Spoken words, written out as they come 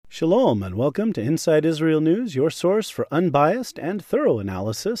Shalom and welcome to Inside Israel News, your source for unbiased and thorough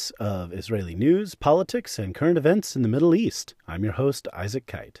analysis of Israeli news, politics, and current events in the Middle East. I'm your host, Isaac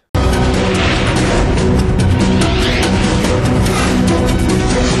Kite.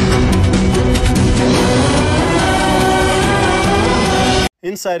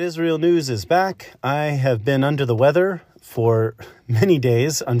 Inside Israel News is back. I have been under the weather for many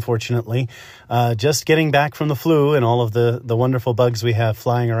days, unfortunately, just getting back from the flu and all of the wonderful bugs we have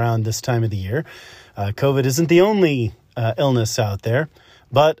flying around this time of the year. COVID isn't the only illness out there,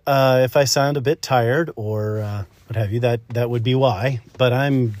 but if I sound a bit tired or what have you, that would be why. But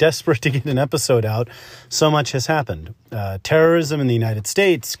I'm desperate to get an episode out. So much has happened. Terrorism in the United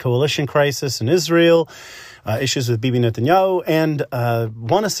States, coalition crisis in Israel, issues with Bibi Netanyahu, and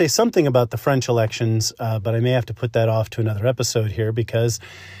want to say something about the French elections, but I may have to put that off to another episode here because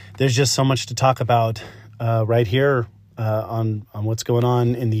there's just so much to talk about right here on what's going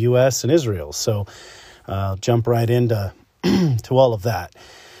on in the U.S. and Israel. So I'll jump right into to all of that.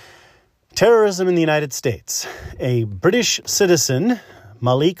 Terrorism in the United States. A British citizen,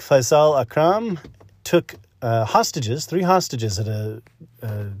 Malik Faisal Akram, took three hostages at a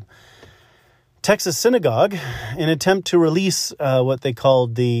Texas synagogue in an attempt to release what they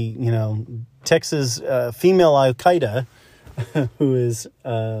called the, Texas female Al-Qaeda, who is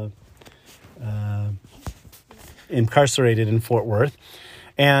incarcerated in Fort Worth,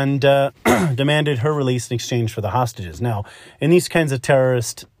 and demanded her release in exchange for the hostages. Now, in these kinds of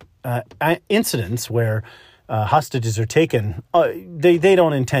terrorist incidents where hostages are taken, they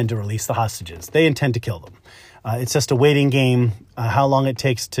don't intend to release the hostages. They intend to kill them. It's just a waiting game, how long it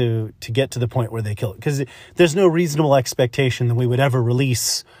takes to get to the point where they kill it. Because there's no reasonable expectation that we would ever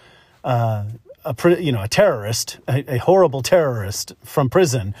release a terrorist, a horrible terrorist from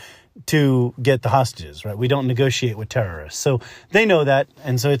prison to get the hostages, right? We don't negotiate with terrorists. So they know that,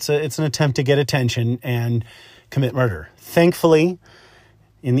 and so it's an attempt to get attention and commit murder. Thankfully,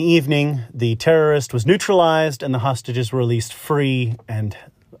 in the evening, the terrorist was neutralized and the hostages were released free and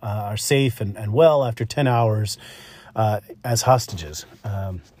are safe and well after 10 hours as hostages.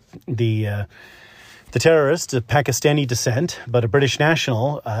 The terrorist, of Pakistani descent, but a British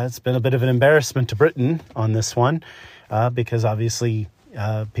national, it's been a bit of an embarrassment to Britain on this one because obviously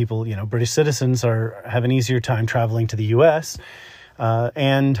people, British citizens have an easier time traveling to the U.S.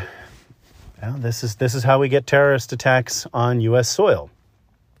 And this is how we get terrorist attacks on U.S. soil.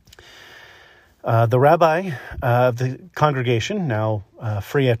 The rabbi of the congregation, now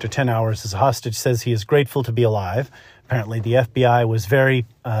free after 10 hours as a hostage, says he is grateful to be alive. Apparently, the FBI was very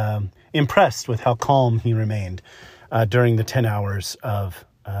impressed with how calm he remained during the 10 hours of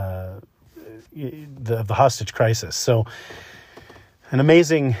the hostage crisis. So, an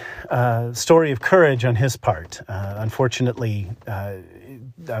amazing story of courage on his part. Unfortunately, I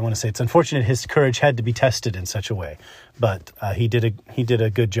want to say it's unfortunate his courage had to be tested in such a way, but he did a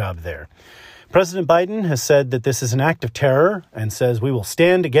good job there. President Biden has said that this is an act of terror and says we will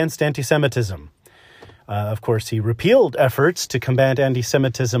stand against anti-Semitism. Of course, he repealed efforts to combat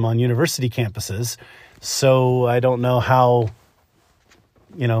anti-Semitism on university campuses. So I don't know how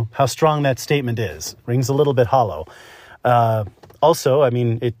strong that statement is. Rings a little bit hollow. Also,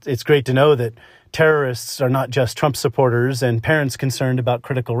 it's great to know that terrorists are not just Trump supporters and parents concerned about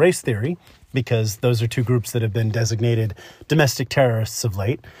critical race theory, because those are two groups that have been designated domestic terrorists of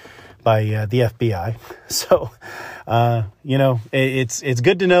late by the FBI. So, it's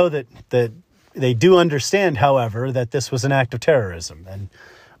good to know that they do understand, however, that this was an act of terrorism and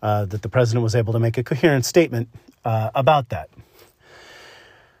that the president was able to make a coherent statement about that.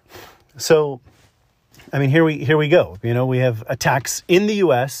 So, here we go. We have attacks in the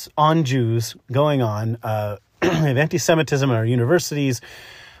U.S. on Jews going on. We have anti-Semitism in our universities.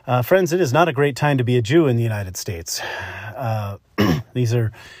 Friends, it is not a great time to be a Jew in the United States. These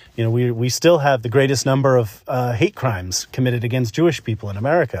are, we still have the greatest number of hate crimes committed against Jewish people in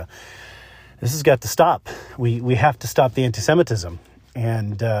America. This has got to stop. We have to stop the anti-Semitism,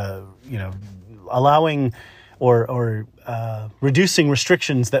 and allowing or reducing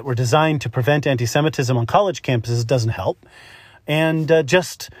restrictions that were designed to prevent anti-Semitism on college campuses doesn't help. And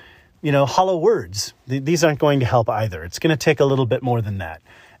just hollow words, these aren't going to help either. It's going to take a little bit more than that.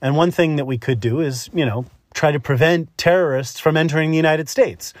 And one thing that we could do is, try to prevent terrorists from entering the United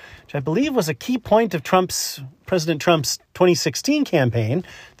States, which I believe was a key point of President Trump's 2016 campaign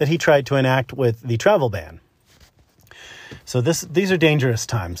that he tried to enact with the travel ban. So these are dangerous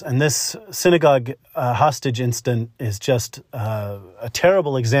times. And this synagogue hostage incident is just a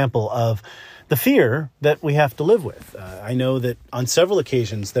terrible example of the fear that we have to live with. I know that on several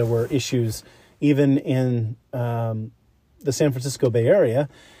occasions there were issues even in the San Francisco Bay Area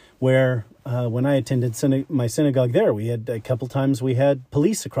where when I attended my synagogue there, we had a couple times we had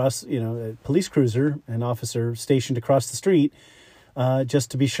police across, a police cruiser, an officer stationed across the street,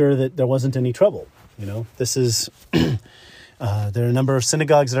 just to be sure that there wasn't any trouble. This is, there are a number of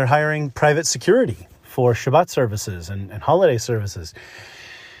synagogues that are hiring private security for Shabbat services and holiday services.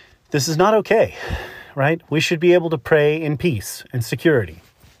 This is not okay, right? We should be able to pray in peace and security.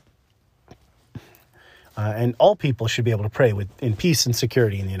 And all people should be able to pray in peace and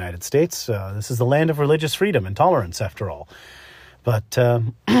security in the United States. This is the land of religious freedom and tolerance, after all. But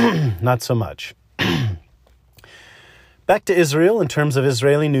not so much. Back to Israel in terms of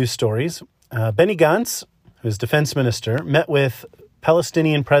Israeli news stories. Benny Gantz, who's defense minister, met with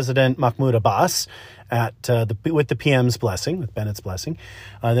Palestinian President Mahmoud Abbas with the PM's blessing, with Bennett's blessing.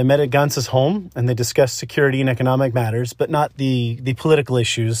 They met at Gantz's home and they discussed security and economic matters, but not the political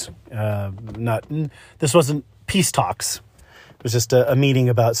issues. This wasn't peace talks. It was just a meeting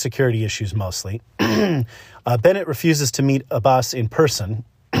about security issues mostly. Bennett refuses to meet Abbas in person.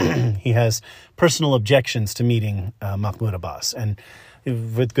 He has personal objections to meeting Mahmoud Abbas, and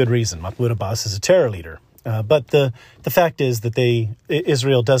with good reason. Mahmoud Abbas is a terror leader. But the fact is that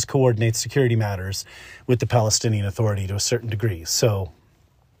Israel does coordinate security matters with the Palestinian Authority to a certain degree. So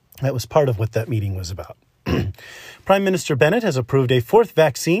that was part of what that meeting was about. Prime Minister Bennett has approved a fourth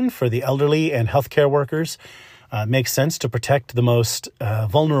vaccine for the elderly and healthcare workers. Makes sense to protect the most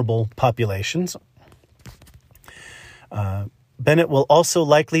vulnerable populations. Bennett will also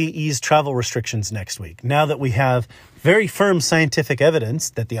likely ease travel restrictions next week, now that we have very firm scientific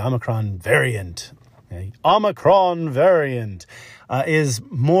evidence that the Omicron variant is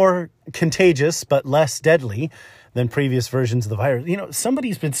more contagious but less deadly than previous versions of the virus.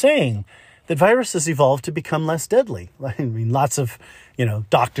 Somebody's been saying that viruses evolved to become less deadly. I mean, lots of,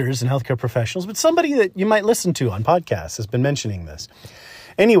 doctors and healthcare professionals, but somebody that you might listen to on podcasts has been mentioning this.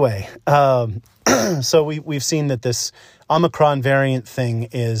 Anyway, so we've seen that this Omicron variant thing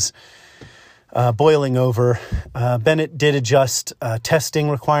is boiling over. Bennett did adjust testing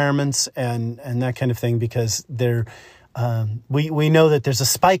requirements and that kind of thing because we know that there's a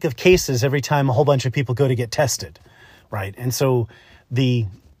spike of cases every time a whole bunch of people go to get tested, right? And so the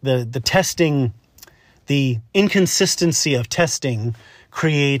testing, the inconsistency of testing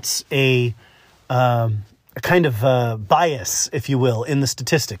creates a kind of bias, if you will, in the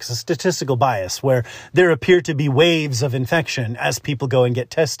statistics, a statistical bias where there appear to be waves of infection as people go and get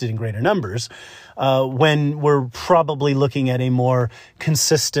tested in greater numbers, when we're probably looking at a more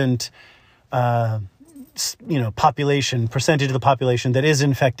consistent, percentage of the population that is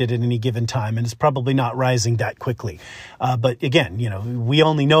infected at any given time, and is probably not rising that quickly. But again, we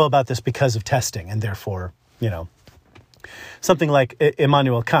only know about this because of testing, and therefore, something like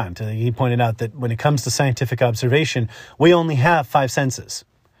Immanuel Kant, he pointed out that when it comes to scientific observation, we only have 5 senses,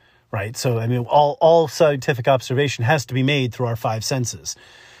 right? So, all scientific observation has to be made through our 5 senses.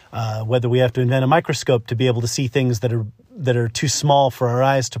 Whether we have to invent a microscope to be able to see things that are too small for our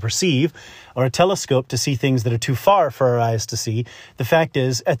eyes to perceive, or a telescope to see things that are too far for our eyes to see, the fact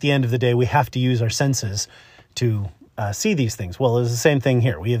is, at the end of the day, we have to use our senses to see these things. Well, it's the same thing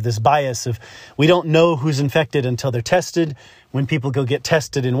here. We have this bias of we don't know who's infected until they're tested. When people go get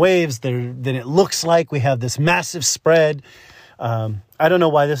tested in waves, then it looks like we have this massive spread. I don't know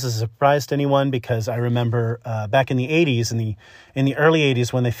why this is a surprise to anyone, because I remember back in the 80s, in the early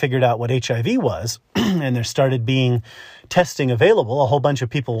 80s, when they figured out what HIV was, and there started being testing available, a whole bunch of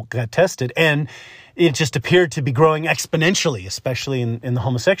people got tested, and it just appeared to be growing exponentially, especially in the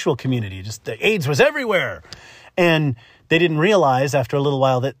homosexual community. Just the AIDS was everywhere. And they didn't realize after a little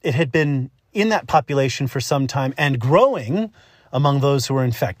while that it had been in that population for some time and growing among those who were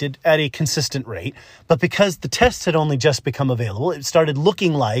infected at a consistent rate. But because the tests had only just become available, it started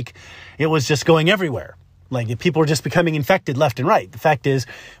looking like it was just going everywhere. Like people were just becoming infected left and right. The fact is,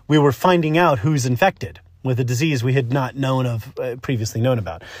 we were finding out who's infected with a disease we had not previously known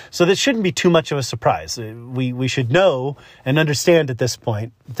about. So that shouldn't be too much of a surprise. We should know and understand at this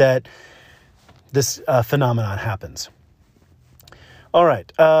point that this phenomenon happens. All right.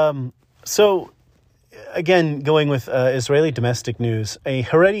 So again, going with Israeli domestic news, a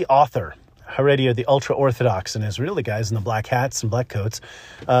Haredi author, Haredi are the ultra-Orthodox in Israel, the guys in the black hats and black coats,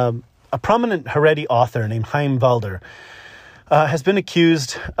 a prominent Haredi author named Chaim Valder has been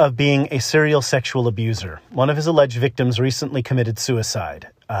accused of being a serial sexual abuser. One of his alleged victims recently committed suicide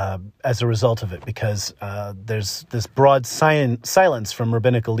as a result of it, because there's this broad silence from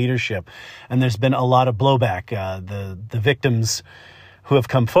rabbinical leadership, and there's been a lot of blowback. The victims who have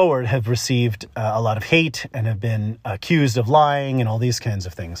come forward have received a lot of hate and have been accused of lying and all these kinds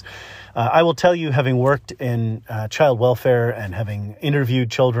of things. I will tell you, having worked in child welfare and having interviewed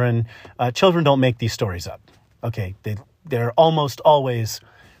children, children don't make these stories up. Okay, they're almost always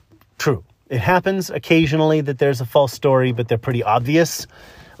true. It happens occasionally that there's a false story, but they're pretty obvious.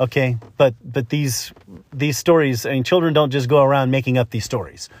 Okay, but these stories, I mean, children don't just go around making up these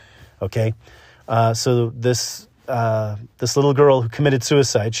stories. Okay, so this little girl who committed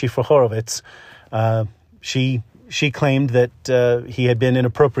suicide, Shifra Horowitz, she claimed that he had been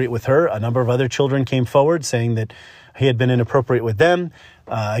inappropriate with her. A number of other children came forward saying that he had been inappropriate with them.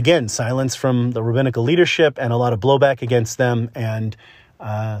 Again, silence from the rabbinical leadership and a lot of blowback against them, and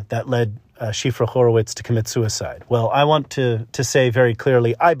that led Shifra Horowitz to commit suicide. Well, I want to say very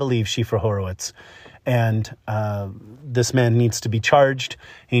clearly, I believe Shifra Horowitz, and this man needs to be charged.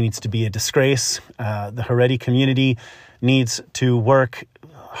 He needs to be a disgrace. The Haredi community needs to work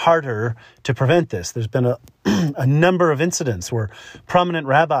harder to prevent this. There's been a number of incidents where prominent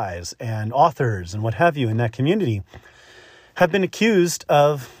rabbis and authors and what have you in that community have been accused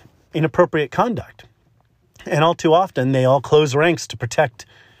of inappropriate conduct. And all too often, they all close ranks to protect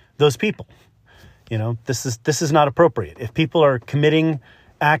those people. You know, this is not appropriate. If people are committing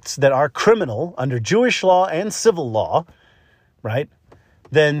acts that are criminal under Jewish law and civil law, right,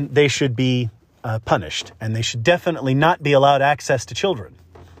 then they should be punished, and they should definitely not be allowed access to children.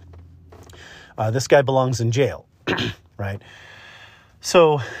 This guy belongs in jail, right?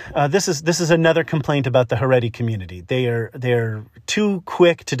 So this is another complaint about the Haredi community. They're too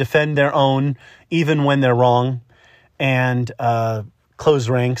quick to defend their own, even when they're wrong, and close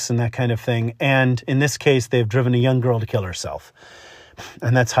ranks and that kind of thing. And in this case, they've driven a young girl to kill herself,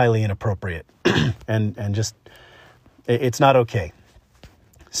 and that's highly inappropriate. and just it's not okay.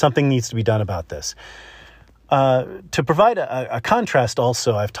 Something needs to be done about this. To provide a contrast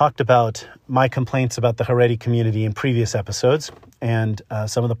also, I've talked about my complaints about the Haredi community in previous episodes and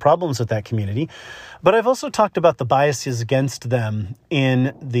some of the problems with that community. But I've also talked about the biases against them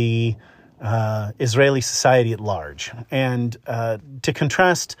in the Israeli society at large. And to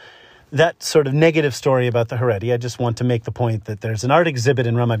contrast that sort of negative story about the Haredi, I just want to make the point that there's an art exhibit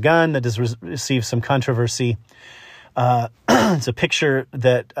in Ramat Gan that has received some controversy. It's a picture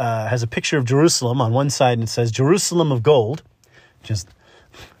that has a picture of Jerusalem on one side, and it says Jerusalem of Gold, which is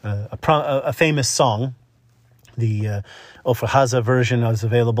a famous song. The Ofra Haza version is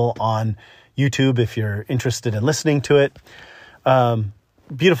available on YouTube if you're interested in listening to it.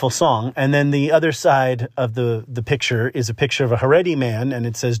 Beautiful song. And then the other side of the picture is a picture of a Haredi man, and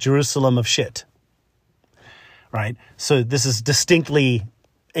it says Jerusalem of shit. Right? So this is distinctly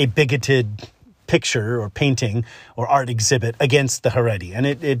a bigoted picture or painting or art exhibit against the Haredi. And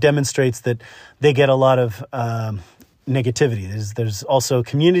it demonstrates that they get a lot of negativity. There's also a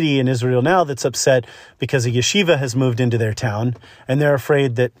community in Israel now that's upset because a yeshiva has moved into their town, and they're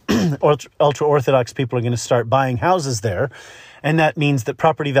afraid that ultra-Orthodox people are going to start buying houses there, and that means that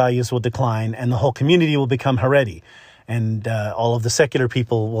property values will decline and the whole community will become Haredi, and all of the secular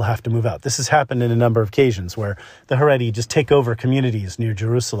people will have to move out. This has happened in a number of occasions where the Haredi just take over communities near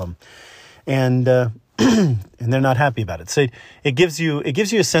Jerusalem. And they're not happy about it. So it gives you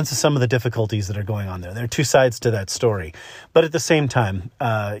a sense of some of the difficulties that are going on there. There are two sides to that story, but at the same time,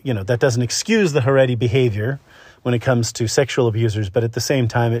 that doesn't excuse the Haredi behavior when it comes to sexual abusers. But at the same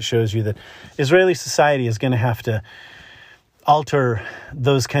time, it shows you that Israeli society is going to have to alter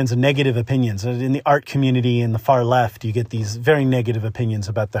those kinds of negative opinions. In the art community in the far left, you get these very negative opinions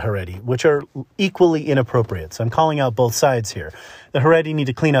about the Haredi, which are equally inappropriate. So I'm calling out both sides here. The Haredi need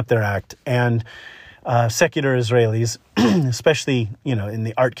to clean up their act, and secular Israelis, especially, in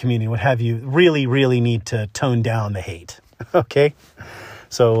the art community, what have you, really, really need to tone down the hate. Okay?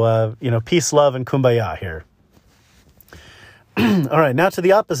 So, peace, love, and kumbaya here. All right, now to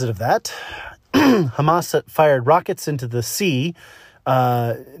the opposite of that. Hamas fired rockets into the sea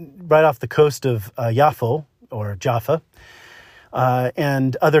right off the coast of Yafo, or Jaffa,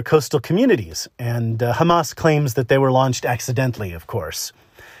 and other coastal communities. And Hamas claims that they were launched accidentally, of course.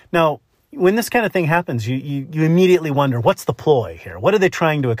 Now, when this kind of thing happens, you immediately wonder, what's the ploy here? What are they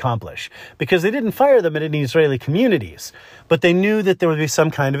trying to accomplish? Because they didn't fire them at any Israeli communities, but they knew that there would be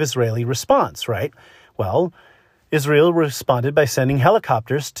some kind of Israeli response, right? Well, Israel responded by sending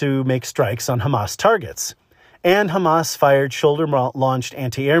helicopters to make strikes on Hamas targets. And Hamas fired shoulder-launched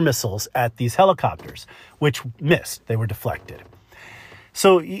anti-air missiles at these helicopters, which missed. They were deflected.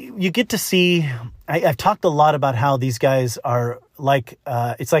 So you get to see, I've talked a lot about how these guys are like,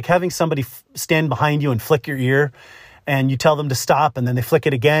 it's like having somebody stand behind you and flick your ear and you tell them to stop, and then they flick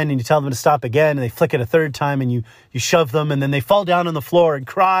it again, and you tell them to stop again, and they flick it a third time, and you shove them, and then they fall down on the floor and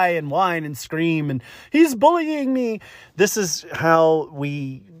cry and whine and scream, and he's bullying me. This is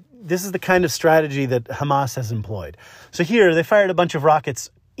the kind of strategy that Hamas has employed. So here, they fired a bunch of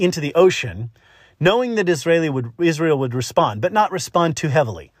rockets into the ocean, knowing that Israel would respond, but not respond too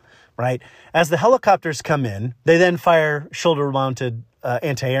heavily, right? As the helicopters come in, they then fire shoulder-mounted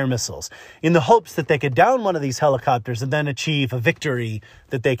anti-air missiles in the hopes that they could down one of these helicopters and then achieve a victory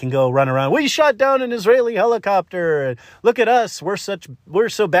that they can go run around. We shot down an Israeli helicopter. Look at us. We're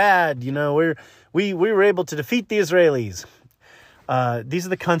so bad. We were able to defeat the Israelis. These are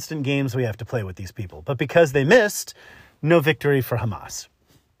the constant games we have to play with these people. But because they missed, no victory for Hamas.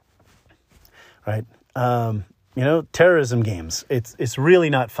 Right? Terrorism games. It's really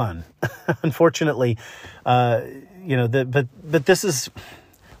not fun. Unfortunately, but this is,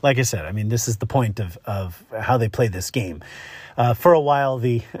 like I said, I mean, this is the point of how they play this game. For a while,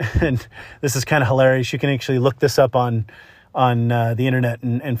 and this is kind of hilarious. You can actually look this up on the internet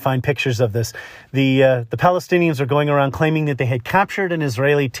and find pictures of this. The Palestinians are going around claiming that they had captured an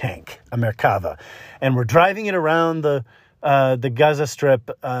Israeli tank, a Merkava, and were driving it around the Gaza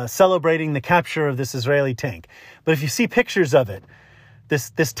Strip, celebrating the capture of this Israeli tank. But if you see pictures of it,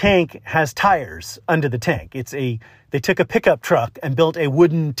 this tank has tires under the tank. They took a pickup truck and built a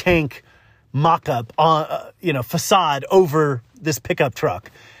wooden tank mock-up facade over this pickup truck,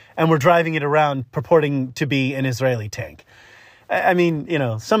 and we're driving it around purporting to be an Israeli tank. I mean,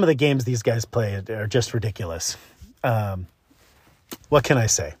 some of the games these guys play are just ridiculous. What can I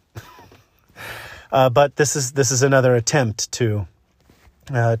say? But this is another attempt to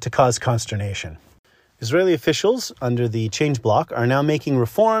cause consternation. Israeli officials under the change bloc are now making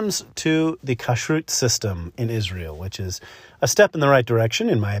reforms to the kashrut system in Israel, which is a step in the right direction,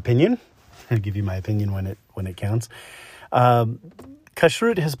 in my opinion. I'll give you my opinion when it counts.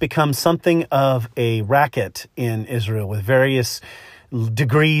 Kashrut has become something of a racket in Israel with various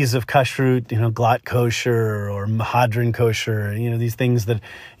degrees of kashrut, glatt kosher or mahadran kosher, these things that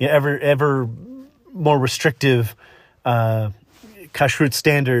ever more restrictive kashrut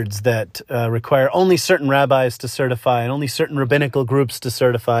standards that require only certain rabbis to certify and only certain rabbinical groups to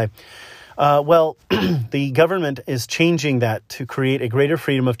certify. The government is changing that to create a greater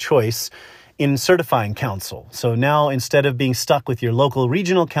freedom of choice in certifying council. So now, instead of being stuck with your local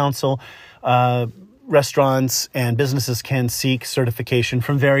regional council, restaurants and businesses can seek certification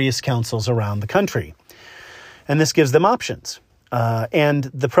from various councils around the country. And this gives them options. And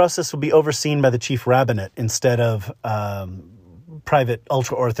the process will be overseen by the chief rabbinate instead of private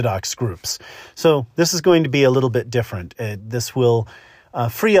ultra-Orthodox groups. So this is going to be a little bit different. This will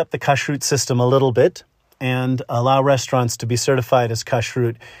free up the kashrut system a little bit and allow restaurants to be certified as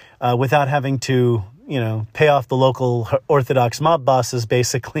kashrut without having to, pay off the local Orthodox mob bosses,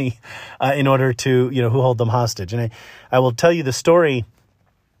 basically, in order to, who hold them hostage. And I will tell you the story.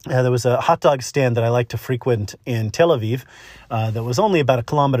 There was a hot dog stand that I like to frequent in Tel Aviv that was only about a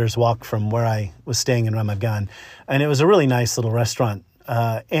kilometer's walk from where I was staying in Ramat Gan. And it was a really nice little restaurant.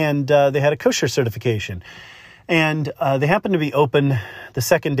 And they had a kosher certification. And they happened to be open the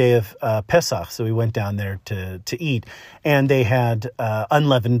second day of Pesach. So we went down there to eat. And they had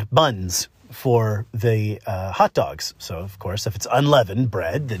unleavened buns for the hot dogs. So, of course, if it's unleavened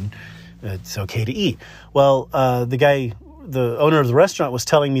bread, then it's okay to eat. Well, the owner of the restaurant was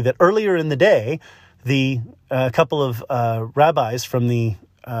telling me that earlier in the day, a couple of rabbis from the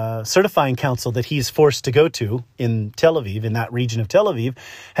certifying council that he's forced to go to in Tel Aviv, in that region of Tel Aviv,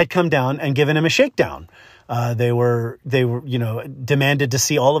 had come down and given him a shakedown. They were demanded to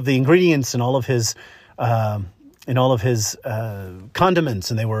see all of the ingredients and all of his condiments,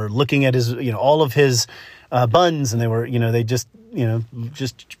 and they were looking at his all of his buns, and they were just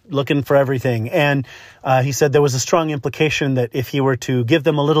looking for everything. And he said there was a strong implication that if he were to give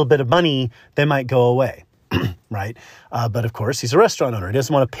them a little bit of money, they might go away. Right? But of course, he's a restaurant owner. He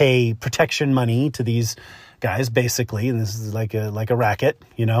doesn't want to pay protection money to these guys, basically. And this is like a racket,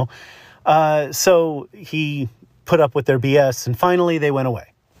 So he put up with their BS, and finally they went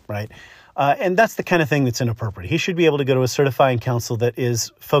away. Right? And that's the kind of thing that's inappropriate. He should be able to go to a certifying council that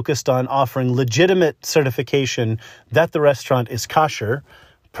is focused on offering legitimate certification that the restaurant is kosher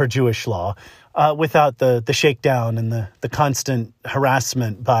per Jewish law, without the shakedown and the constant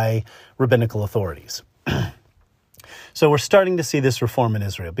harassment by rabbinical authorities. So we're starting to see this reform in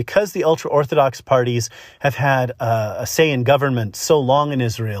Israel. Because the ultra-Orthodox parties have had a say in government so long in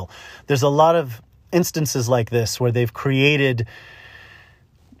Israel, there's a lot of instances like this where they've created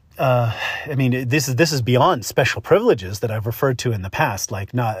I mean, this is beyond special privileges that I've referred to in the past,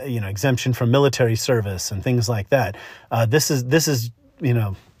 like not, exemption from military service and things like that. This is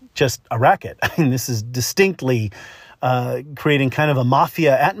just a racket. I mean, this is distinctly creating kind of a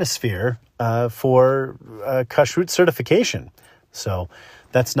mafia atmosphere for kashrut certification. So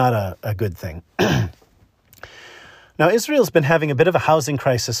that's not a good thing. Now, Israel's been having a bit of a housing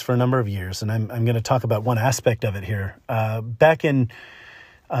crisis for a number of years, and I'm going to talk about one aspect of it here. Back in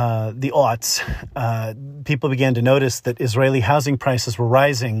the aughts, people began to notice that Israeli housing prices were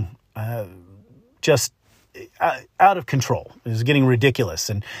rising just out of control. It was getting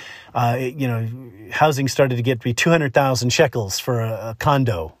ridiculous. And, housing started to get to be 200,000 shekels for a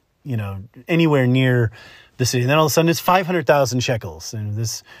condo, anywhere near the city. And then all of a sudden it's 500,000 shekels. And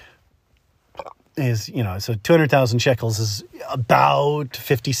this is, so 200,000 shekels is about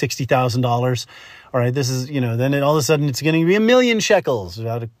 $50,000-$60,000. All right, this is, then all of a sudden it's going to be 1 million shekels,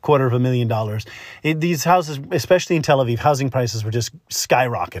 about $250,000. These houses, especially in Tel Aviv, housing prices were just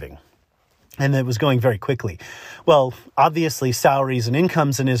skyrocketing. And it was going very quickly. Well, obviously, salaries and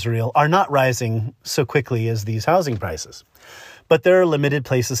incomes in Israel are not rising so quickly as these housing prices. But there are limited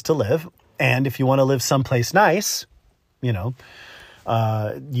places to live. And if you want to live someplace nice, you're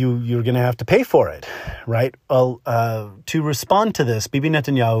going to have to pay for it, right? Well, to respond to this, Bibi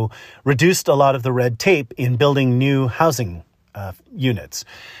Netanyahu reduced a lot of the red tape in building new housing units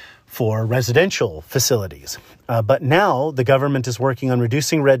for residential facilities. But now the government is working on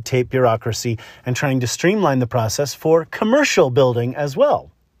reducing red tape bureaucracy and trying to streamline the process for commercial building as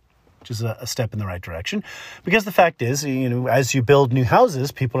well, which is a step in the right direction. Because the fact is, as you build new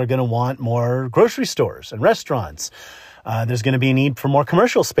houses, people are going to want more grocery stores and restaurants. There's going to be a need for more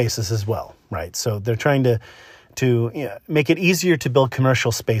commercial spaces as well, right? So they're trying to make it easier to build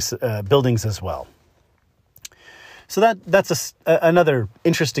commercial space buildings as well. So that's another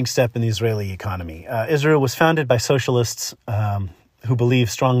interesting step in the Israeli economy. Israel was founded by socialists who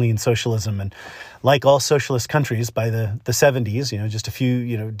believe strongly in socialism, and like all socialist countries, by the 70s, just a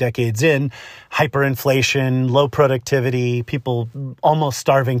few decades in, hyperinflation, low productivity, people almost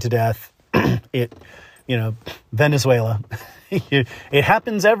starving to death. Venezuela. It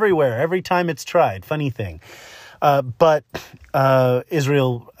happens everywhere, every time it's tried. Funny thing. But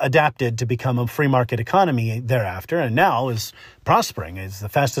Israel adapted to become a free market economy thereafter, and now is prospering. It's the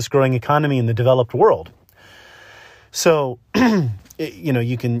fastest growing economy in the developed world. So,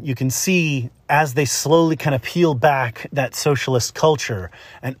 you can see as they slowly kind of peel back that socialist culture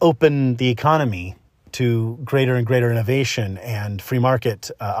and open the economy to greater and greater innovation and free market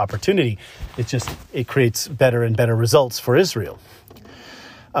opportunity, it creates better and better results for Israel.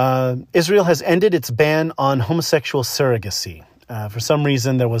 Israel has ended its ban on homosexual surrogacy. For some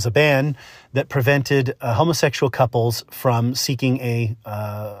reason, there was a ban that prevented homosexual couples from seeking a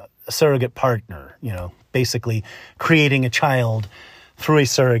surrogate partner, basically creating a child through a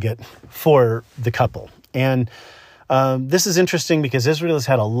surrogate for the couple. And this is interesting because Israel has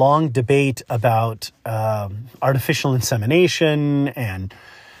had a long debate about artificial insemination, and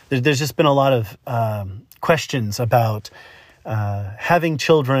there's just been a lot of questions about having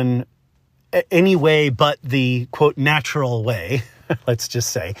children any way but the, quote, natural way, let's just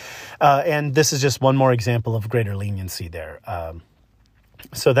say. And this is just one more example of greater leniency there.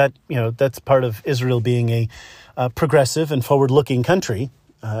 So that, that's part of Israel being a progressive and forward-looking country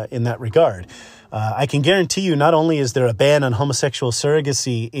in that regard. I can guarantee you not only is there a ban on homosexual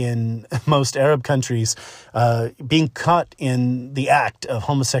surrogacy in most Arab countries, being caught in the act of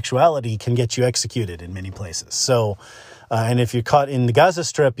homosexuality can get you executed in many places. So, and if you're caught in the Gaza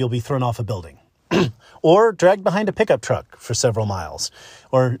Strip, you'll be thrown off a building or dragged behind a pickup truck for several miles,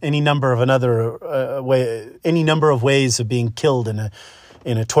 or any number of ways of being killed in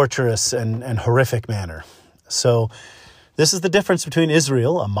a torturous and horrific manner. So this is the difference between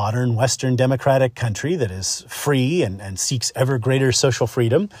Israel, a modern Western democratic country that is free and seeks ever greater social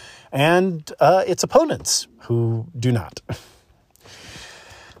freedom, and its opponents who do not.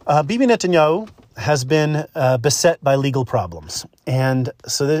 Bibi Netanyahu has been beset by legal problems. And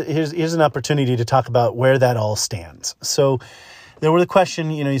so here's an opportunity to talk about where that all stands. So there were the question,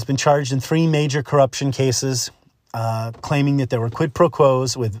 he's been charged in 3 major corruption cases, claiming that there were quid pro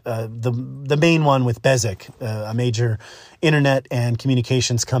quos with the main one with Bezeq, a major internet and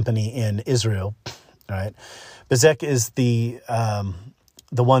communications company in Israel. All right, Bezeq is the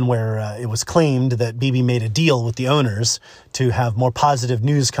one where it was claimed that Bibi made a deal with the owners to have more positive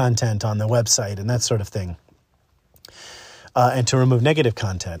news content on their website and that sort of thing, and to remove negative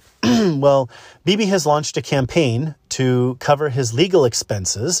content. Well, Bibi has launched a campaign to cover his legal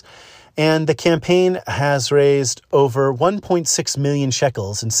expenses, And the campaign has raised over 1.6 million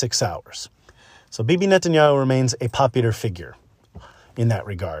shekels in 6 hours. So Bibi Netanyahu remains a popular figure in that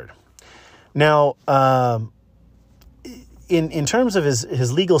regard. Now, in terms of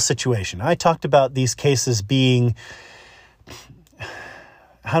his legal situation, I talked about these cases being,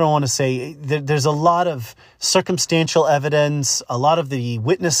 I don't want to say, there's a lot of circumstantial evidence. A lot of the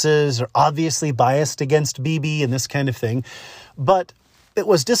witnesses are obviously biased against Bibi and this kind of thing. But it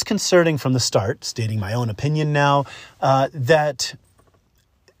was disconcerting from the start, stating my own opinion now, that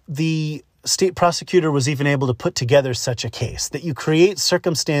the state prosecutor was even able to put together such a case, that you create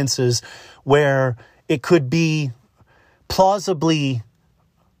circumstances where it could be plausibly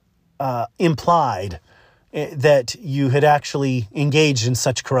implied that you had actually engaged in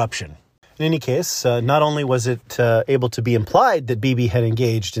such corruption. In any case, not only was it able to be implied that Bibi had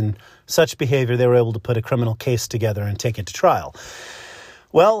engaged in such behavior, they were able to put a criminal case together and take it to trial.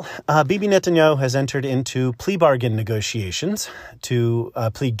 Well, Bibi Netanyahu has entered into plea bargain negotiations to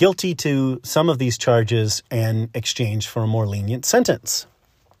plead guilty to some of these charges in exchange for a more lenient sentence.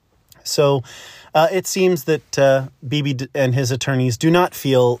 So it seems that Bibi and his attorneys do not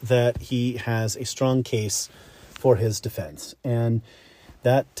feel that he has a strong case for his defense. And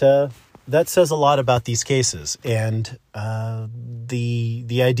that says a lot about these cases. And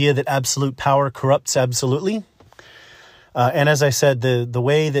the idea that absolute power corrupts absolutely. And as I said, the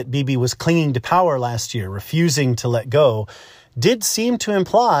way that Bibi was clinging to power last year, refusing to let go, did seem to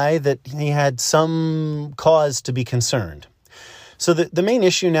imply that he had some cause to be concerned. So the main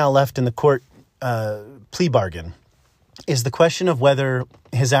issue now left in the court plea bargain is the question of whether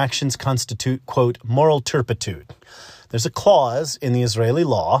his actions constitute, quote, moral turpitude. There's a clause in the Israeli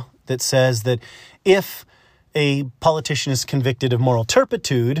law that says that if a politician is convicted of moral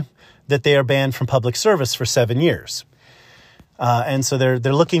turpitude, that they are banned from public service for 7 years. And so they're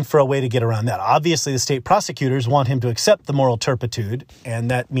looking for a way to get around that. Obviously, the state prosecutors want him to accept the moral turpitude,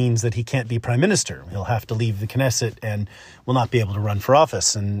 and that means that he can't be prime minister. He'll have to leave the Knesset and will not be able to run for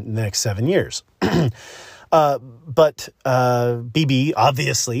office in the next 7 years. But Bibi,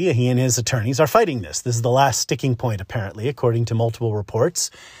 obviously, he and his attorneys are fighting this. This is the last sticking point, apparently, according to multiple reports.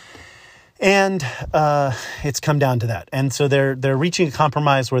 And it's come down to that. And so they're reaching a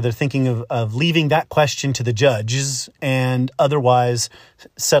compromise where they're thinking of leaving that question to the judges and otherwise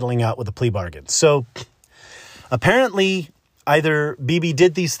settling out with a plea bargain. So apparently either Bibi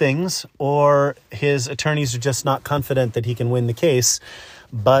did these things or his attorneys are just not confident that he can win the case.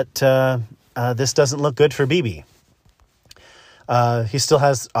 But this doesn't look good for Bibi. He still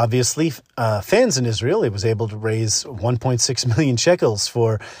has, obviously, fans in Israel. He was able to raise 1.6 million shekels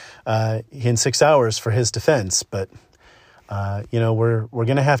in 6 hours for his defense. But, we're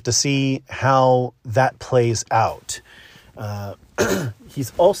going to have to see how that plays out.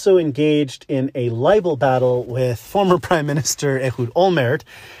 He's also engaged in a libel battle with former Prime Minister Ehud Olmert,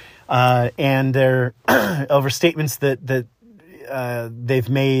 and they're over statements that they've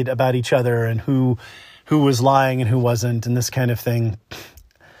made about each other and who was lying and who wasn't, and this kind of thing.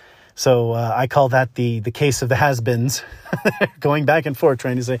 So I call that the case of the has-beens, going back and forth,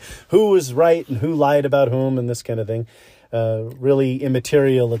 trying to say who was right and who lied about whom and this kind of thing. Really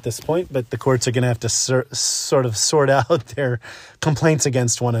immaterial at this point, but the courts are going to have to sort of sort out their complaints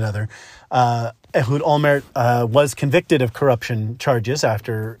against one another. Ehud Olmert was convicted of corruption charges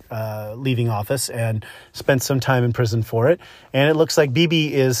after leaving office and spent some time in prison for it. And it looks like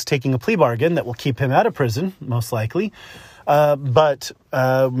Bibi is taking a plea bargain that will keep him out of prison, most likely, but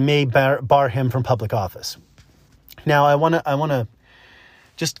may bar him from public office. Now, I want to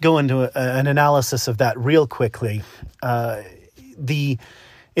just go into an analysis of that real quickly.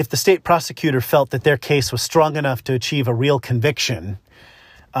 If the state prosecutor felt that their case was strong enough to achieve a real conviction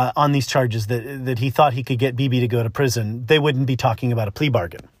on these charges, that he thought he could get Bibi to go to prison, they wouldn't be talking about a plea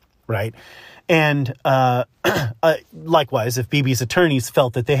bargain, right? And likewise, if Bibi's attorneys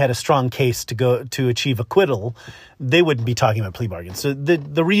felt that they had a strong case to achieve acquittal, they wouldn't be talking about plea bargains. So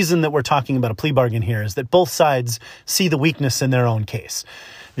the reason that we're talking about a plea bargain here is that both sides see the weakness in their own case.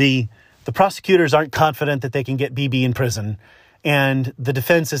 The prosecutors aren't confident that they can get Bibi in prison, and the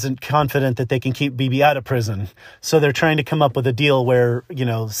defense isn't confident that they can keep Bibi out of prison. So they're trying to come up with a deal where,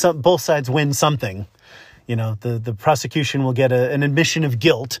 both sides win something. The prosecution will get an admission of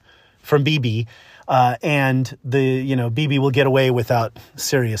guilt from Bibi, and Bibi will get away without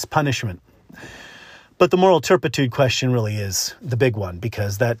serious punishment. But the moral turpitude question really is the big one,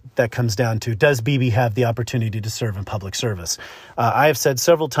 because that comes down to, does Bibi have the opportunity to serve in public service? I have said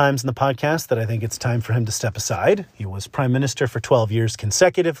several times in the podcast that I think it's time for him to step aside. He was prime minister for 12 years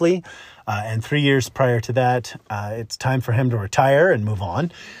consecutively, and 3 years prior to that. It's time for him to retire and move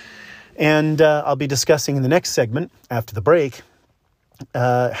on. And I'll be discussing in the next segment after the break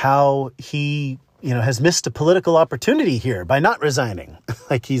how he has missed a political opportunity here by not resigning.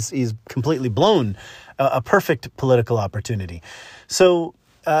 Like he's completely blown a perfect political opportunity. So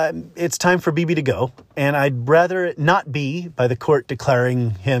it's time for Bibi to go, and I'd rather it not be by the court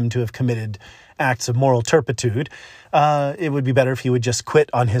declaring him to have committed acts of moral turpitude. It would be better if he would just quit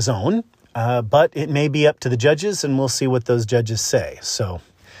on his own, but it may be up to the judges, and we'll see what those judges say. So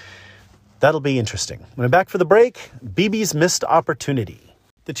that'll be interesting. When I'm back for the break, Bibi's missed opportunity.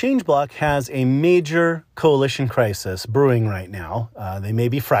 The Change Bloc has a major coalition crisis brewing right now. They may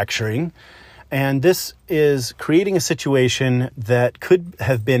be fracturing, and this is creating a situation that could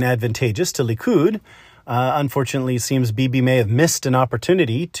have been advantageous to Likud. Unfortunately, it seems Bibi may have missed an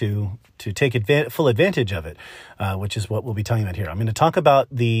opportunity to take full advantage of it, which is what we'll be talking about here. I'm going to talk about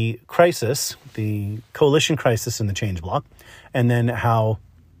the crisis, the coalition crisis in the Change Bloc, and then how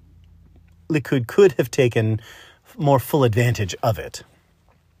Likud could have taken more full advantage of it.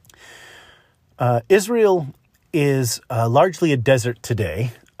 Israel is largely a desert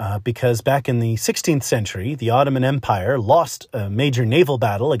today because back in the 16th century, the Ottoman Empire lost a major naval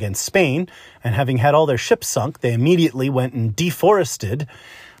battle against Spain, and having had all their ships sunk, they immediately went and deforested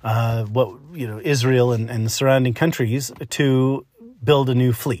Israel and the surrounding countries to build a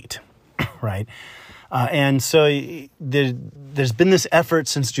new fleet, right? And so there's been this effort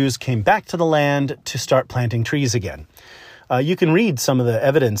since Jews came back to the land to start planting trees again. You can read some of the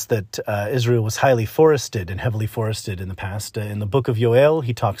evidence that Israel was highly forested and heavily forested in the past. In the book of Yoel,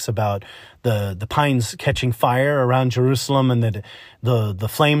 he talks about the pines catching fire around Jerusalem, and that the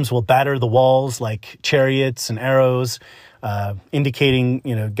flames will batter the walls like chariots and arrows,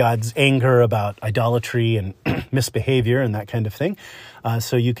 indicating God's anger about idolatry and misbehavior and that kind of thing.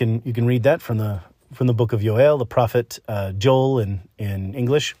 So you can read that from the book of Yoel, the prophet Joel in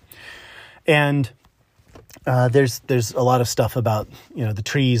English, and there's a lot of stuff about the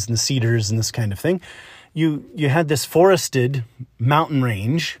trees and the cedars and this kind of thing. You had this forested mountain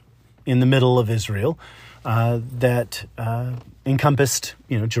range in the middle of Israel that encompassed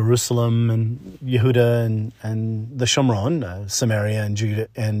Jerusalem and Yehuda and the Shomron, Samaria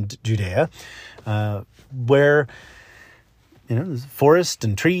and Judea, where there's forest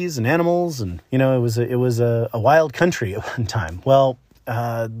and trees and animals, and it was a wild country at one time. Well,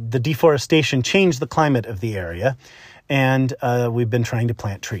 the deforestation changed the climate of the area, and we've been trying to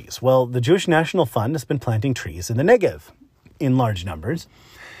plant trees. Well, the Jewish National Fund has been planting trees in the Negev in large numbers,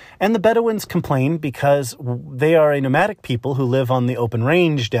 and the Bedouins complain because they are a nomadic people who live on the open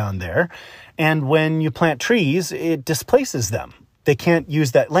range down there, and when you plant trees, it displaces them. They can't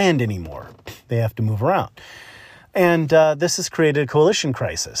use that land anymore. They have to move around. And this has created a coalition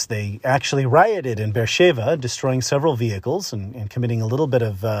crisis. They actually rioted in Beersheba, destroying several vehicles and committing a little bit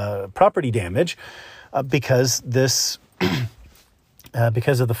of property damage because of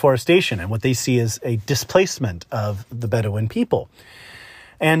the forestation and what they see as a displacement of the Bedouin people.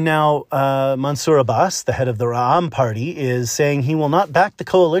 And now Mansour Abbas, the head of the Ra'am party, is saying he will not back the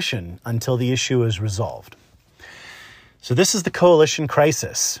coalition until the issue is resolved. So this is the coalition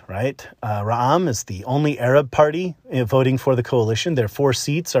crisis, right? Ra'am is the only Arab party voting for the coalition. Their 4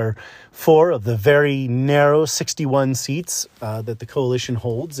 seats are 4 of the very narrow 61 seats that the coalition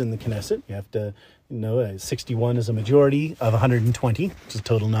holds in the Knesset. You have to know 61 is a majority of 120, which is the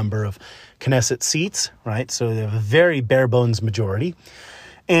total number of Knesset seats, right? So they have a very bare bones majority.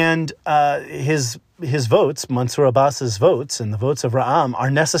 And his votes, Mansour Abbas's votes, and the votes of Ra'am are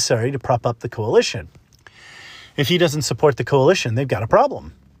necessary to prop up the coalition. If he doesn't support the coalition, they've got a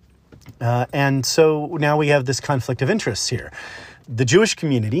problem. And so now we have this conflict of interests here. The Jewish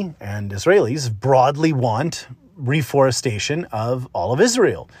community and Israelis broadly want reforestation of all of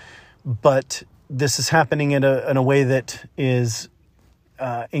Israel. But this is happening in a way that is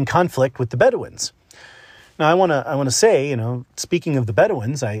in conflict with the Bedouins. Now, I want to say, speaking of the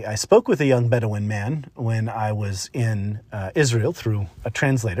Bedouins, I spoke with a young Bedouin man when I was in Israel through a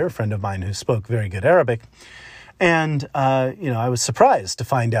translator, a friend of mine who spoke very good Arabic. And, I was surprised to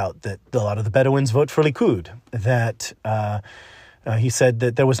find out that a lot of the Bedouins vote for Likud, that he said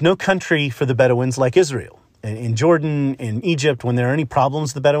that there was no country for the Bedouins like Israel. In Jordan, in Egypt, when there are any problems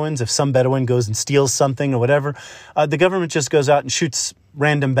with the Bedouins, if some Bedouin goes and steals something or whatever, the government just goes out and shoots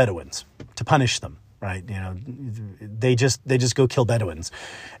random Bedouins to punish them, right? They just go kill Bedouins.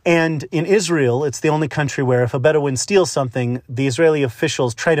 And in Israel, it's the only country where if a Bedouin steals something, the Israeli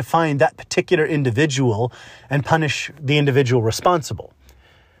officials try to find that particular individual and punish the individual responsible,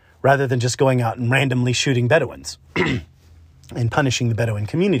 rather than just going out and randomly shooting Bedouins and punishing the Bedouin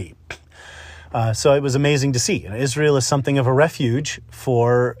community. So it was amazing to see. Israel is something of a refuge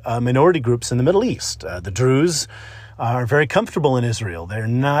for minority groups in the Middle East. The Druze are very comfortable in Israel. They're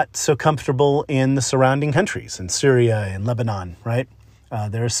not so comfortable in the surrounding countries, in Syria and Lebanon, right?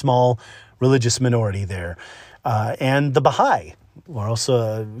 They're a small religious minority there. And the Baha'i were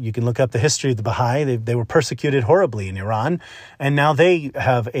also, you can look up the history of the Baha'i. They were persecuted horribly in Iran, and now they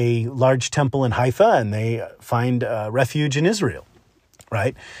have a large temple in Haifa, and they find refuge in Israel,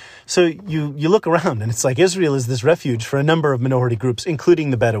 right? So you look around, and it's like Israel is this refuge for a number of minority groups, including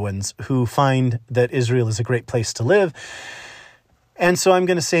the Bedouins, who find that Israel is a great place to live. And so I'm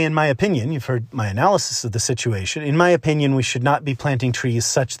going to say, in my opinion, you've heard my analysis of the situation, in my opinion, we should not be planting trees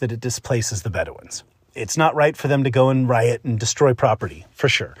such that it displaces the Bedouins. It's not right for them to go and riot and destroy property, for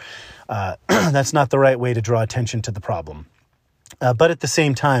sure. That's not the right way to draw attention to the problem. But at the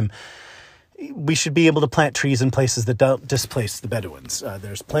same time, we should be able to plant trees in places that don't displace the Bedouins.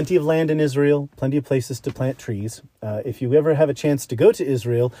 There's plenty of land in Israel, plenty of places to plant trees. If you ever have a chance to go to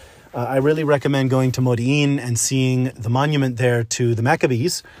Israel, I really recommend going to Modi'in and seeing the monument there to the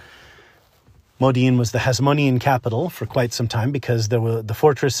Maccabees. Modi'in was the Hasmonean capital for quite some time because the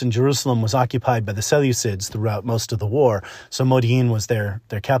fortress in Jerusalem was occupied by the Seleucids throughout most of the war. So Modi'in was their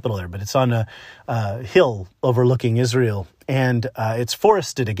capital there, but it's on a hill overlooking Israel, and it's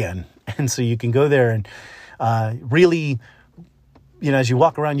forested again. And so you can go there and really, as you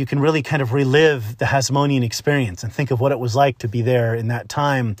walk around, you can really kind of relive the Hasmonean experience and think of what it was like to be there in that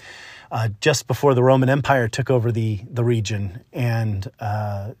time, just before the Roman Empire took over the region, and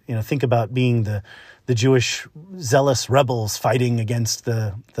think about being the Jewish zealous rebels fighting against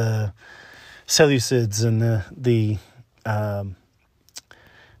the Seleucids and the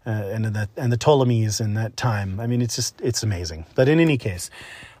Ptolemies in that time. I mean, it's amazing. But in any case,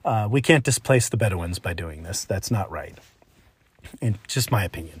 we can't displace the Bedouins by doing this. That's not right. And just my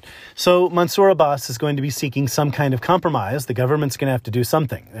opinion. So Mansour Abbas is going to be seeking some kind of compromise. The government's going to have to do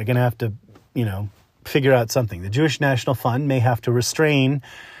something. They're going to have to, figure out something. The Jewish National Fund may have to restrain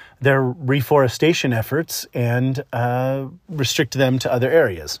their reforestation efforts and restrict them to other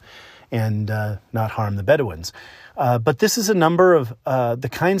areas and not harm the Bedouins. But this is a number of the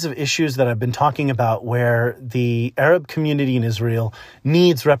kinds of issues that I've been talking about where the Arab community in Israel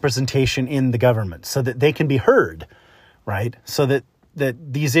needs representation in the government so that they can be heard, right? So that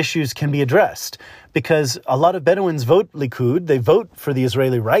these issues can be addressed, because a lot of Bedouins vote Likud. They vote for the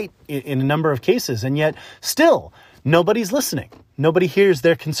Israeli right in a number of cases, and yet still nobody's listening. Nobody hears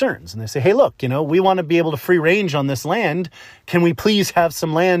their concerns. And they say, hey, look, we want to be able to free range on this land. Can we please have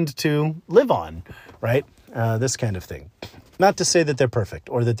some land to live on, right? This kind of thing. Not to say that they're perfect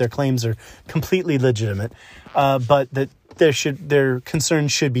or that their claims are completely legitimate, but that their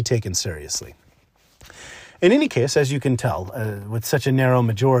concerns should be taken seriously. In any case, as you can tell, with such a narrow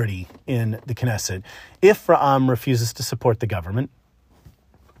majority in the Knesset, if Ra'am refuses to support the government,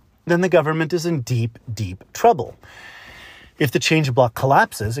 then the government is in deep, deep trouble. If the change bloc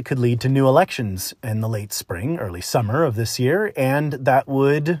collapses, it could lead to new elections in the late spring, early summer of this year, and that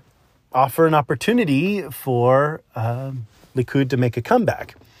would offer an opportunity for Likud to make a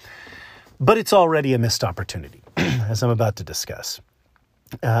comeback. But it's already a missed opportunity, as I'm about to discuss.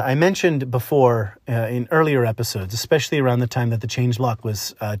 I mentioned before in earlier episodes, especially around the time that the change bloc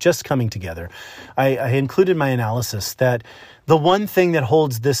was just coming together, I included my analysis that the one thing that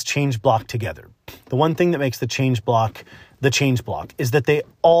holds this change bloc together, the one thing that makes the change bloc, is that they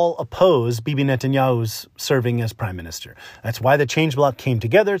all oppose Bibi Netanyahu's serving as prime minister. That's why the change bloc came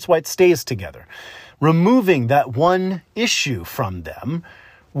together. It's why it stays together. Removing that one issue from them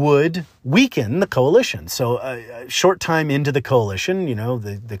would weaken the coalition. So a short time into the coalition,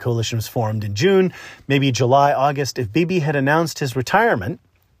 the coalition was formed in June, maybe July, August. If Bibi had announced his retirement,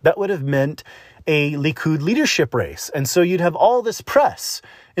 that would have meant a Likud leadership race. And so you'd have all this press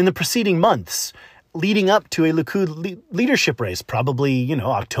in the preceding months leading up to a Likud leadership race, probably,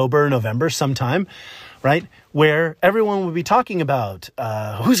 October, November sometime, right? Where everyone would be talking about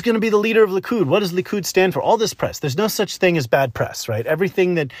who's going to be the leader of Likud. What does Likud stand for? All this press. There's no such thing as bad press, right?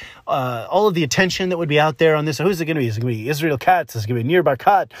 Everything that, all of the attention that would be out there on this. Who's it going to be? Is it going to be Israel Katz? Is it going to be Nir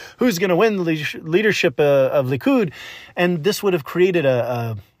Barkat? Who's going to win the leadership of Likud? And this would have created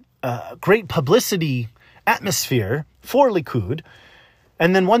a great publicity atmosphere for Likud.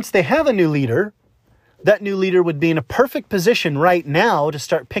 And then once they have a new leader, that new leader would be in a perfect position right now to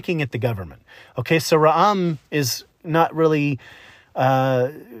start picking at the government. Okay, so Ra'am is not really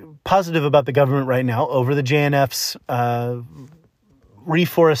positive about the government right now over the JNF's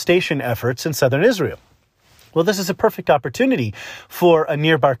reforestation efforts in southern Israel. Well, this is a perfect opportunity for a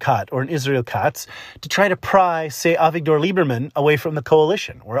Nir Barkat or an Israel Katz to try to pry, say, Avigdor Lieberman away from the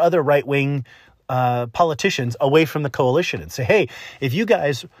coalition, or other right-wing politicians away from the coalition, and say, hey, if you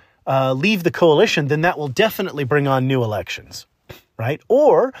guys leave the coalition, then that will definitely bring on new elections, right?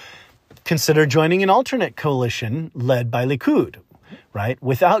 Or consider joining an alternate coalition led by Likud, right?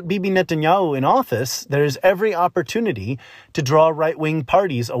 Without Bibi Netanyahu in office, there's every opportunity to draw right-wing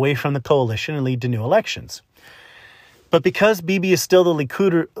parties away from the coalition and lead to new elections. But because Bibi is still the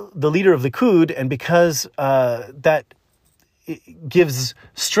leader of Likud, and because that gives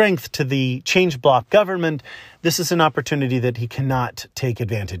strength to the change bloc government, this is an opportunity that he cannot take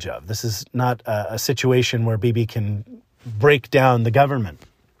advantage of. This is not a situation where Bibi can break down the government.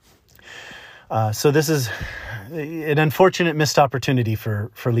 So this is an unfortunate missed opportunity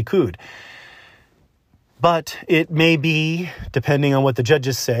for Likud. But it may be, depending on what the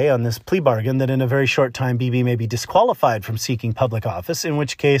judges say on this plea bargain, that in a very short time, Bibi may be disqualified from seeking public office, in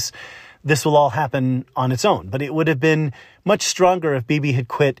which case this will all happen on its own. But it would have been much stronger if Bibi had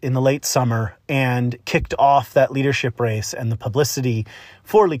quit in the late summer and kicked off that leadership race and the publicity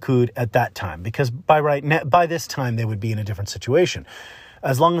for Likud at that time, because by this time they would be in a different situation.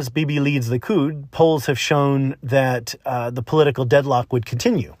 As long as Bibi leads Likud, polls have shown that the political deadlock would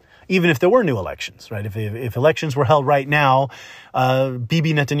continue, even if there were new elections, right? If elections were held right now,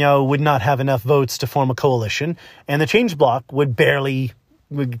 Bibi Netanyahu would not have enough votes to form a coalition, and the change bloc would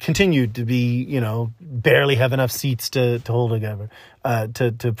continue to be, barely have enough seats to hold together,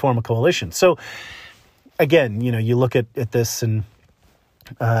 to form a coalition. So again, you look at this and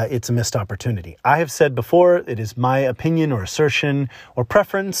it's a missed opportunity. I have said before, it is my opinion or assertion or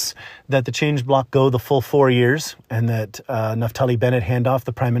preference that the change bloc go the full 4 years, and that Naftali Bennett hand off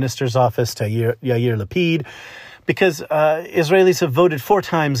the prime minister's office to Yair Lapid, because Israelis have voted 4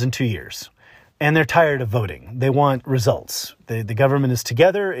 times in 2 years. And they're tired of voting. They want results. The government is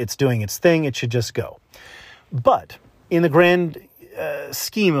together. It's doing its thing. It should just go. But in the grand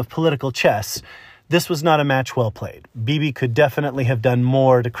scheme of political chess, this was not a match well played. Bibi could definitely have done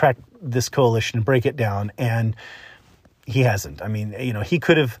more to crack this coalition and break it down, and he hasn't. I mean, he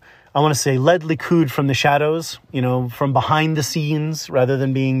could have, I want to say, led Likud from the shadows, from behind the scenes, rather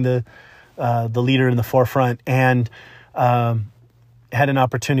than being the leader in the forefront, and had an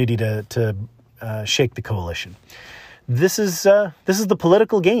opportunity to shake the coalition. This is the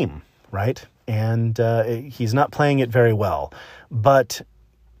political game, right? And he's not playing it very well. But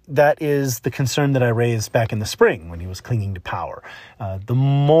that is the concern that I raised back in the spring when he was clinging to power. The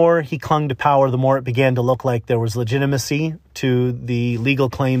more he clung to power, the more it began to look like there was legitimacy to the legal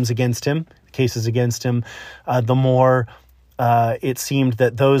claims against him, cases against him. The more it seemed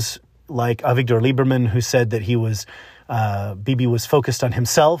that those like Avigdor Lieberman, who said that Bibi was focused on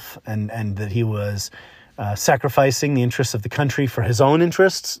himself and that he was sacrificing the interests of the country for his own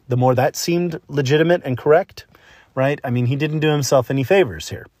interests, the more that seemed legitimate and correct, right? I mean, he didn't do himself any favors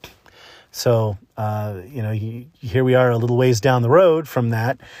here. So, here we are a little ways down the road from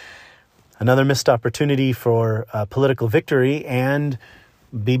that. Another missed opportunity for political victory, and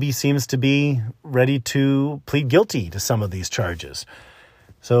Bibi seems to be ready to plead guilty to some of these charges.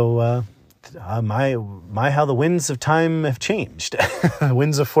 So, my how the winds of time have changed.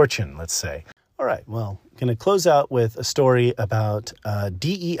 Winds of fortune, let's say. All right, well, going to close out with a story about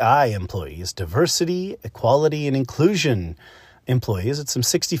DEI employees, diversity, equality, and inclusion employees at some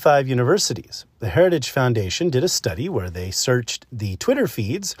 65 universities. The Heritage Foundation did a study where they searched the Twitter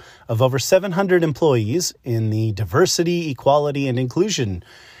feeds of over 700 employees in the diversity, equality, and inclusion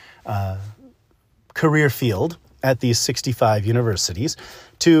career field at these 65 universities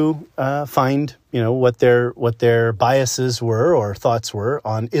to find, what their biases were or thoughts were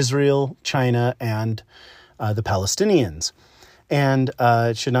on Israel, China, and the Palestinians. And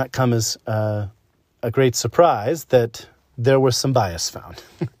it should not come as a great surprise that there was some bias found.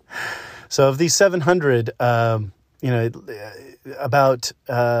 So of these 700,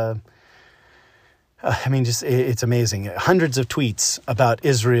 it's amazing. Hundreds of tweets about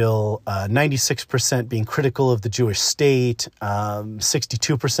Israel, 96% being critical of the Jewish state,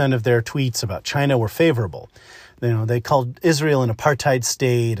 62% of their tweets about China were favorable. They called Israel an apartheid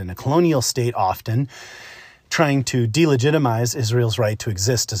state and a colonial state often, trying to delegitimize Israel's right to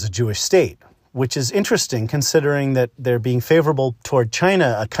exist as a Jewish state, which is interesting considering that they're being favorable toward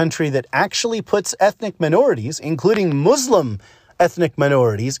China, a country that actually puts ethnic minorities, including Muslim ethnic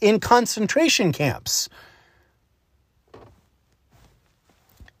minorities, in concentration camps.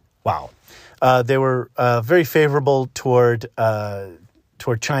 Wow. They were very favorable toward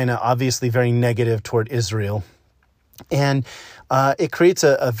China, obviously very negative toward Israel. And it creates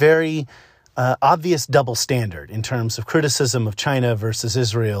a very obvious double standard in terms of criticism of China versus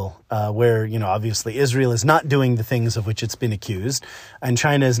Israel, where, obviously Israel is not doing the things of which it's been accused, and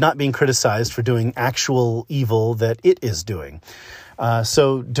China is not being criticized for doing actual evil that it is doing.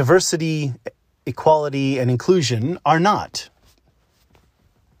 So diversity, equality, and inclusion are not,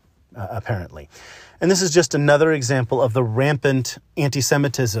 apparently. And this is just another example of the rampant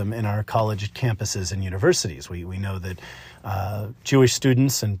anti-Semitism in our college campuses and universities. We know that Jewish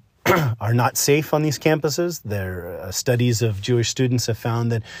students are not safe on these campuses. Their studies of Jewish students have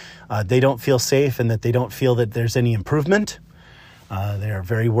found that they don't feel safe and that they don't feel that there's any improvement. They are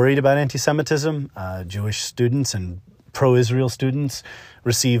very worried about anti-Semitism. Jewish students and pro-Israel students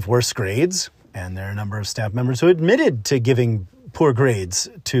receive worse grades, and there are a number of staff members who admitted to giving poor grades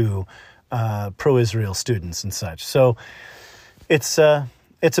to pro-Israel students and such. So it's a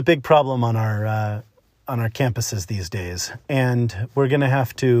big problem on our campuses these days, and we're going to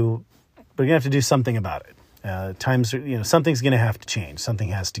have to do something about it. Something's going to have to change. Something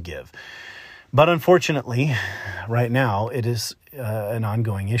has to give. But unfortunately, right now it is an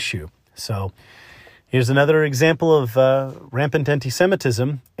ongoing issue. So here's another example of rampant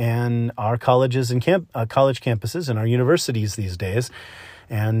anti-Semitism in our colleges and college campuses and our universities these days,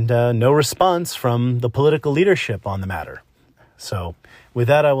 and no response from the political leadership on the matter. So with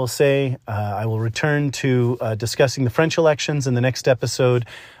that, I will say I will return to discussing the French elections in the next episode.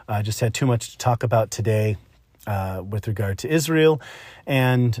 I just had too much to talk about today with regard to Israel,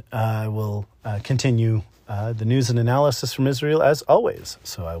 and I will continue the news and analysis from Israel as always.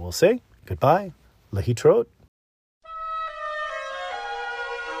 So I will say goodbye, lehitrot.